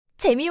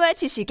재미와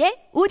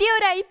지식의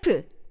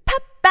오디오라이프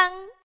팝빵.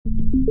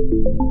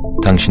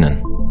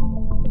 당신은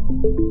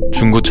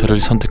중고차를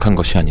선택한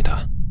것이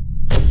아니다.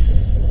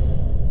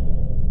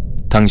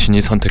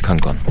 당신이 선택한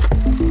건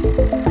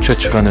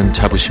최초라는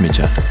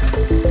자부심이자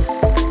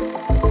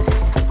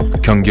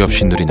경기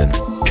없이 누리는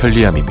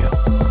편리함이며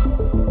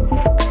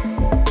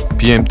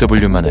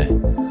BMW만의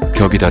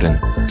격이 다른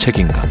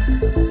책임감.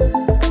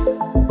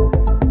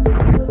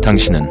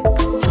 당신은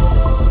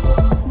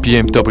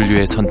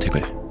BMW의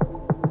선택을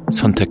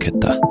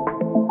선택했다.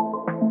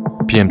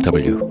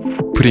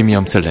 BMW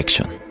프리미엄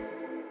셀렉션.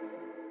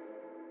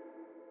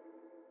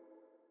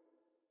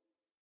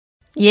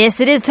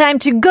 Yes, it is time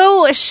to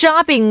go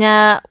shopping.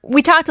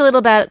 We talked a little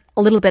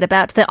bit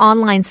about the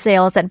online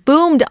sales that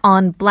boomed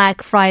on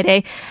Black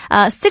Friday.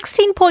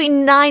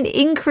 16.9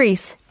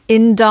 increase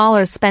in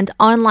dollars spent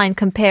online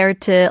compared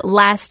to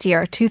last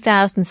year,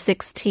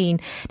 2016.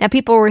 Now,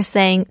 people were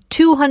saying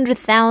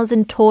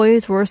 200,000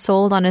 toys were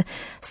sold on a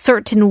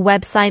certain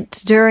website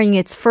during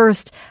its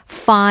first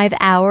 5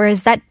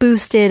 hours. That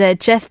boosted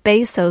Jeff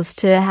Bezos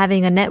to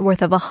having a net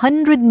worth of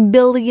 $100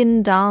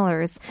 billion.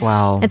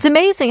 Wow. It's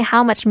amazing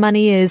how much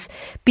money is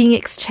being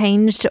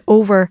exchanged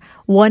over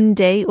one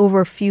day,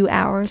 over a few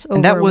hours,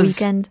 over a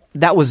weekend.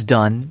 That was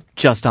done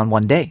just on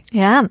one day.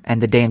 Yeah.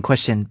 And the day in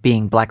question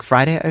being Black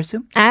Friday, I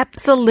assume?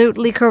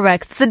 Absolutely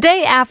correct. It's the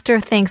day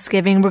after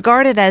Thanksgiving,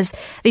 regarded as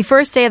the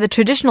first day of the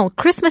traditional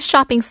Christmas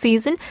shopping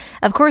season.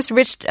 Of course,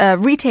 rich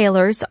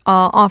retailers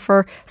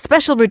offer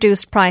special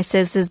reduced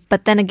prices,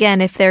 but then again,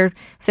 if they're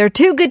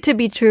too good to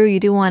be true, you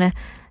do want to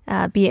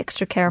be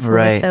extra careful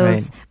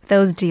with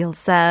those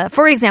deals.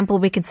 For example,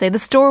 we could say the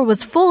store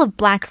was full of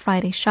Black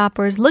Friday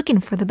shoppers looking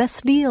for the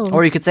best deals.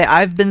 Or you could say,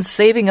 I've been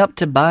saving up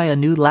to buy a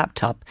new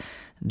laptop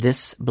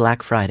this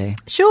Black Friday.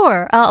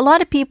 Sure. A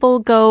lot of people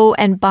go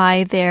and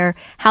buy their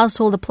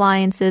household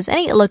appliances,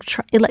 any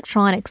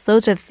electronics.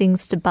 Those are the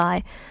things to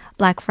buy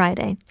Black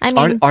Friday. I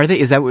mean, are they?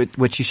 Is that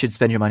what you should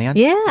spend your money on?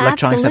 Yeah,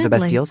 Electronics absolutely. have the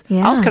best deals?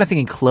 Yeah. I was kind of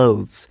thinking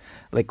clothes,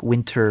 like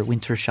winter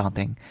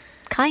shopping.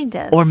 Kind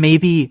of. Or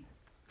maybe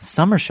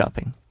summer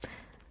shopping,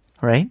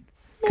 right?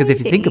 Because if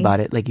you think Maybe. about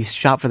it, like you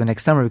shop for the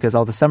next summer because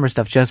all the summer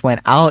stuff just went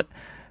out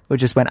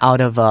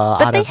of.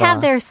 But they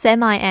have their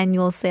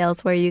semi-annual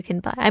sales where you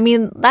can buy. I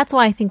mean, that's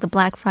why I think the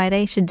Black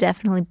Friday should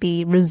definitely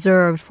be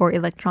reserved for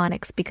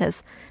electronics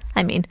because,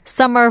 I mean,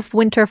 summer,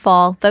 winter,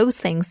 fall, those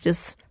things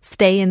just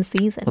stay in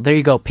season. Well, there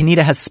you go.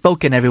 Pinita has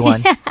spoken,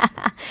 everyone.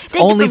 It's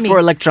Take it only from me. for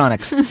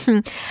electronics. So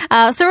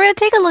we're going to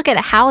take a look at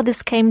how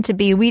this came to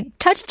be. We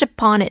touched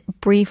upon it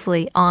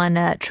briefly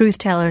on Truth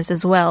Tellers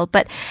as well.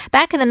 But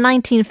back in the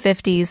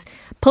 1950s,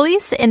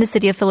 police in the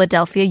city of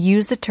Philadelphia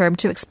used the term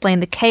to explain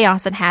the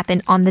chaos that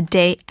happened on the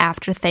day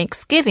after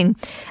Thanksgiving.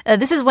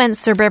 This is when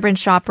suburban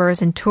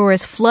shoppers and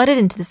tourists flooded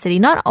into the city.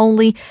 Not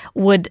only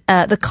would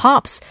the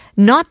cops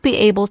not be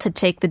able to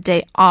take the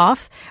day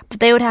off, but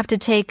they would have to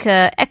take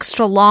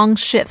extra long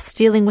shifts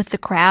dealing with the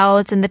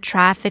crowds and the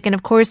traffic. And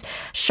of course,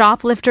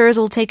 shoplifters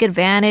will take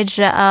advantage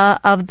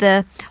of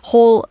the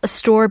whole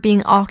store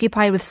being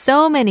occupied with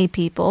so many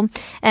people.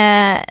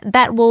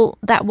 That will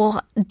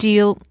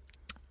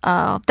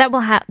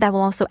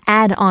also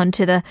add on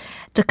to the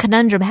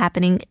conundrum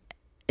happening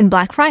in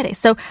Black Friday.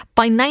 So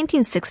by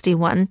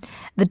 1961,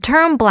 the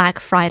term Black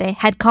Friday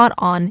had caught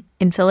on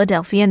in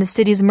Philadelphia, and the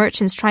city's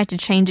merchants tried to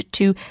change it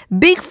to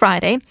Big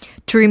Friday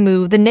to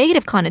remove the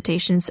negative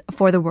connotations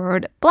for the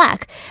word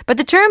black. But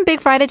the term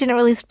Big Friday didn't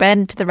really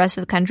spread to the rest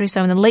of the country.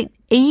 So in the late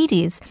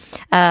 80s,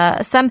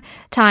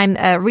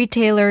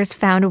 retailers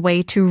found a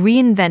way to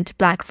reinvent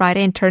Black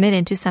Friday and turn it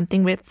into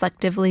something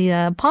reflectively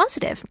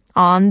positive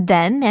on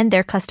them and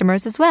their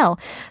customers as well.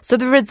 So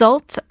the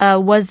result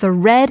was the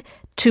red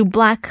to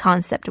black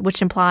concept,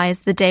 which implies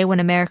the day when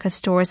America's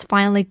stores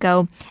finally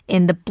go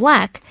in the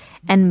black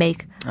and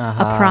make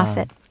a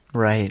profit.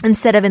 Right.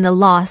 Instead of in the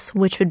loss,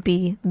 which would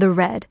be the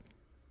red.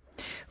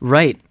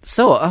 Right.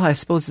 So I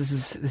suppose this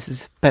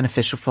is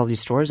beneficial for all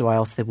these stores. Why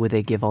else would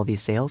they give all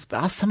these sales?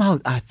 But somehow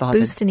I thought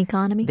Boost in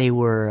economy. They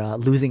were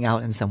losing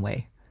out in some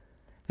way.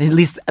 At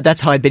least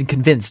that's how I've been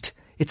convinced.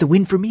 It's a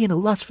win for me and a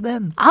loss for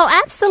them. Oh,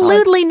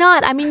 absolutely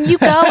not. I mean, you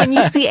go and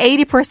you see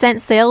 80%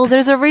 sales.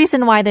 There's a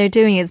reason why they're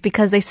doing it. It's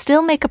because they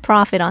still make a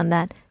profit on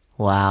that.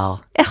 Wow.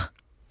 Ugh.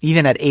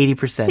 Even at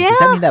 80%. Yeah. Does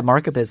that mean that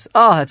markup is,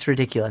 that's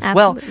ridiculous.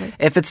 Absolutely. Well,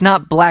 if it's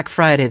not Black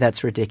Friday,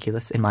 that's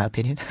ridiculous, in my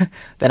opinion.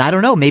 Then I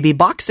don't know. Maybe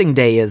Boxing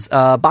Day is.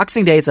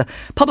 Boxing Day is a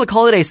public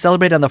holiday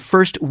celebrated on the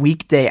first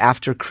weekday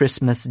after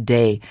Christmas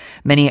Day.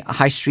 Many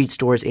high street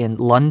stores in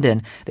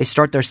London, they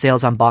start their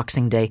sales on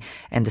Boxing Day,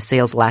 and the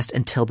sales last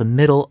until the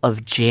middle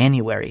of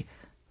January.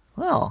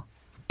 Well,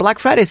 Black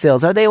Friday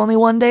sales, are they only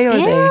one day or are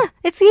they?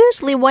 It's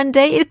usually one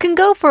day. It can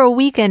go for a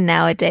weekend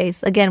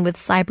nowadays. Again, with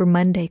Cyber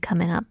Monday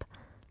coming up.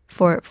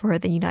 For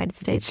the United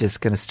States. It's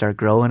just going to start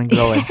growing and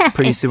growing.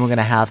 Pretty soon we're going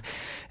to have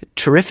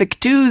Terrific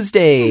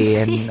Tuesday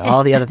and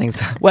all the other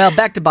things. Well,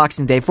 back to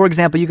Boxing Day. For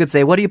example, you could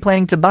say, what are you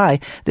planning to buy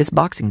this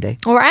Boxing Day?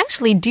 Or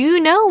actually, do you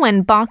know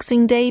when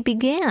Boxing Day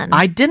began?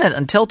 I didn't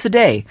until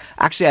today.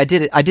 Actually, I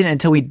didn't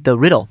until the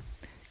riddle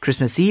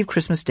Christmas Eve,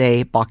 Christmas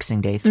Day,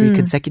 Boxing Day. 3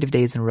 consecutive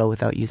days in a row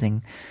without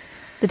using...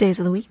 The days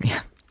of the week.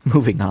 Yeah,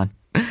 moving on.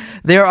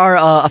 There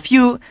are a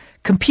few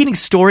competing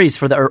stories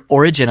for the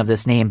origin of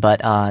this name,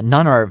 but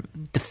none are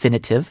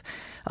definitive.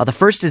 The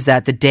first is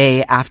that the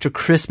day after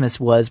Christmas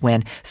was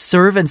when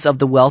servants of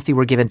the wealthy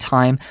were given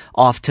time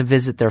off to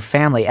visit their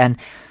family. And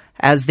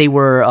as they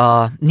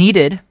were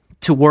needed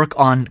to work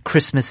on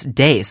Christmas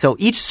Day. So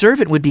each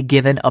servant would be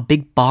given a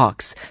big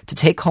box to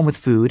take home with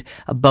food,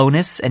 a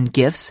bonus and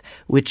gifts,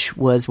 which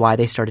was why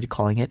they started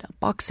calling it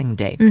Boxing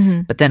Day.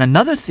 But then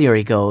another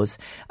theory goes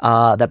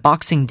that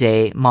Boxing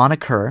Day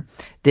moniker,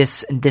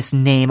 this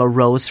name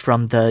arose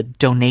from the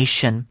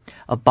donation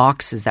of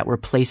boxes that were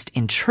placed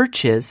in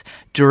churches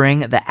during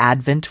the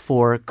Advent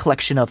for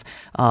collection of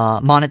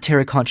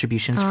monetary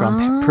contributions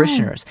from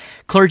parishioners.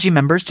 Clergy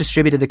members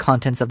distributed the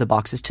contents of the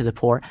boxes to the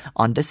poor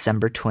on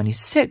December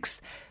 26th.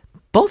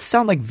 Both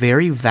sound like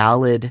very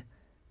valid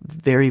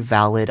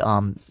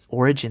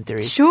origin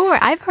theories. Sure,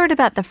 I've heard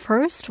about the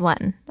first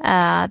one.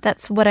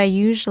 That's what I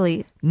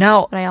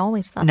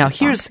always thought. Now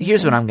here's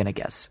what I'm going to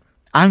guess.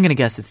 I'm going to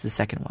guess it's the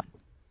second one.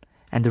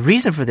 And the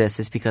reason for this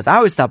is because I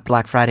always thought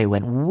Black Friday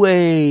went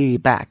way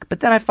back.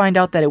 But then I find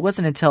out that it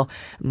wasn't until,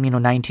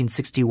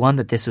 1961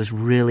 that this was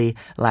really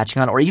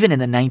latching on. Or even in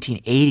the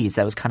 1980s,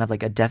 that was kind of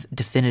like a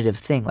definitive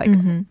thing. Like,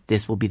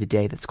 this will be the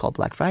day that's called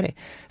Black Friday.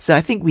 So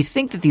we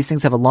think that these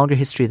things have a longer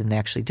history than they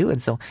actually do.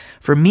 And so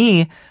for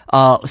me,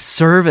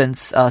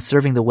 servants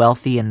serving the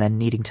wealthy and then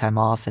needing time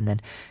off and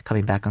then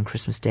coming back on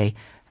Christmas Day,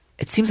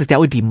 it seems like that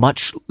would be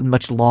much,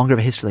 much longer of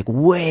a history, like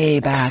way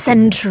back.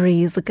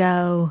 Centuries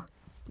ago.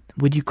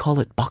 Would you call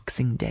it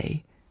Boxing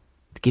Day?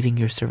 Giving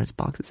your servants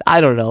boxes?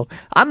 I don't know.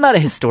 I'm not a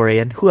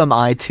historian. Who am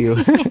I to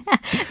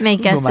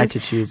make guesses? Who am I to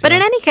choose? But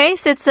in any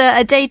case, it's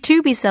a day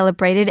to be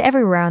celebrated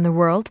everywhere in the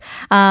world.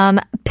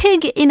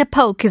 Pig in a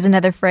poke is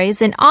another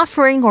phrase. An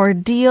offering or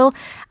deal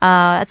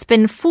that's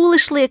been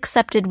foolishly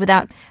accepted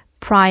without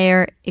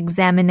prior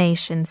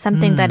examination.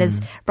 Something that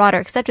is brought or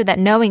accepted without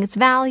knowing its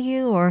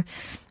value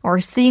or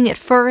seeing it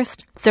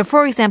first. So,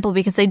 for example,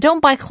 we can say, don't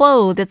buy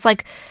clothes. It's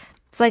like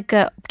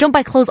don't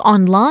buy clothes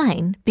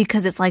online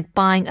because it's like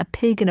buying a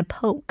pig in a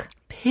poke.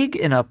 Pig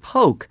in a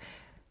poke.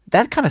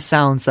 That kind of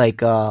sounds like,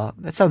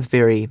 that sounds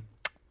very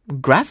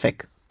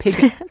graphic.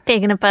 Pig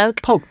in a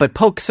poke. Poke, but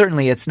poke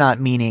certainly it's not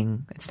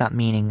meaning,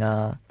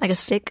 like a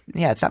stick?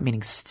 Yeah, it's not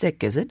meaning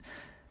stick, is it?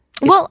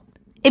 Well,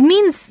 it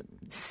means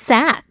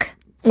sack.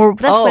 Or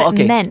that's what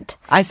it meant.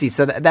 I see.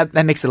 So that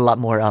makes it a lot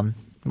more,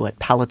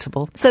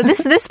 palatable? So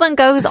this one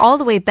goes all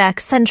the way back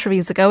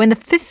centuries ago in the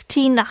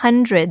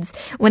 1500s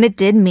when it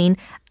did mean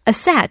a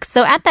sack.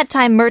 So at that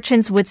time,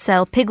 merchants would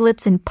sell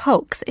piglets and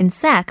pokes in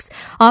sacks,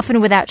 often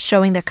without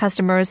showing their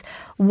customers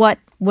what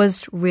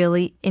was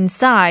really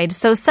inside.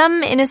 So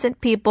some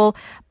innocent people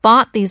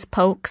bought these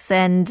pokes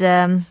and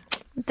then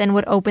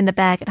would open the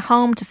bag at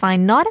home to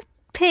find not a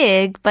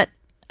pig, but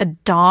a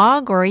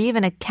dog or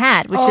even a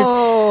cat, which is,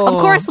 of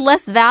course,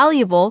 less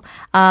valuable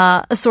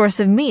a source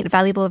of meat.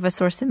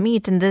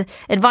 And the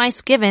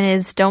advice given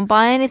is don't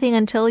buy anything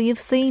until you've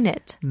seen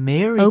it.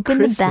 Merry Open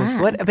Christmas.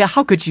 the bag.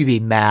 How could you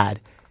be mad?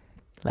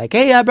 Like,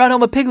 hey, I brought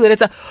home a piglet.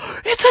 It's a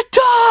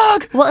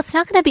dog! Well, it's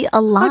not going to be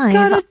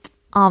alive,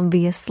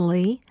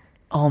 obviously.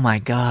 Oh my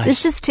gosh.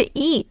 This is to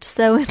eat,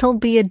 so it'll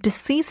be a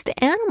deceased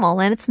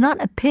animal, and it's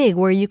not a pig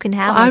where you can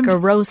have a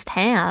roast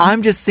ham.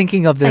 I'm just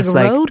thinking of this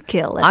like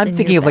roadkill. I'm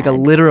thinking of like a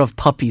litter of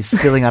puppies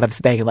spilling out of this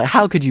bag. Like,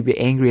 how could you be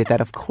angry at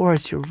that? Of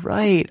course, you're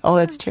right. Oh,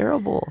 that's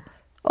terrible.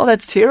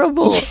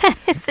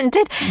 Yes,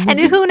 indeed. And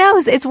who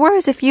knows? It's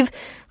worse if you've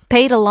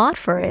paid a lot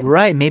for it.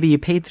 Right. Maybe you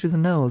paid through the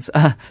nose.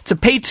 To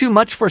pay too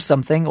much for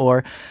something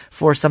or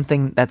for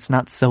something that's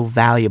not so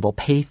valuable.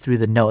 Pay through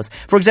the nose.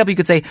 For example, you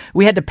could say,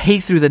 we had to pay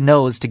through the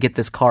nose to get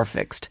this car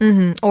fixed.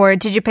 Mm-hmm. Or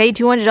did you pay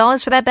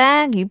 $200 for that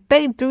bag? You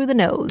paid through the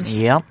nose.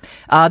 Yeah.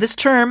 This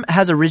term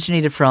has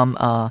originated from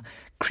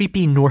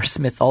creepy Norse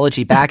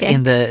mythology back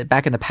in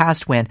the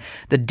past when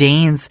the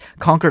Danes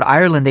conquered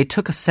Ireland. They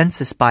took a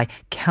census by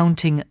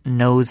counting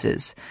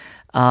noses.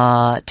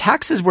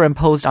 Taxes were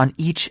imposed on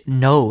each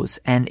nose,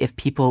 and if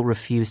people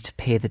refused to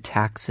pay the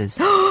taxes,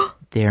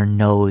 their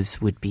nose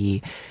would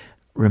be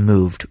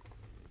removed.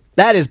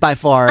 That is by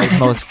far the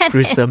most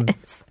gruesome.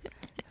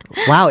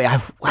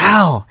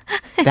 Wow.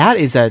 That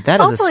is a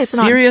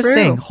serious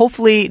thing.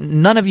 Hopefully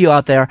none of you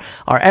out there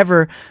are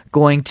ever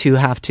going to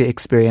have to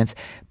experience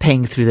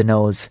paying through the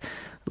nose.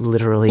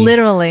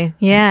 Literally.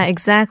 Yeah,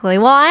 exactly.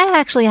 Well, I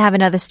actually have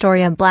another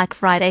story on Black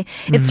Friday.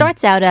 It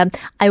starts out,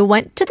 I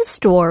went to the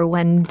store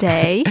one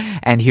day.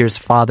 And here's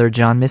Father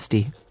John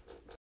Misty.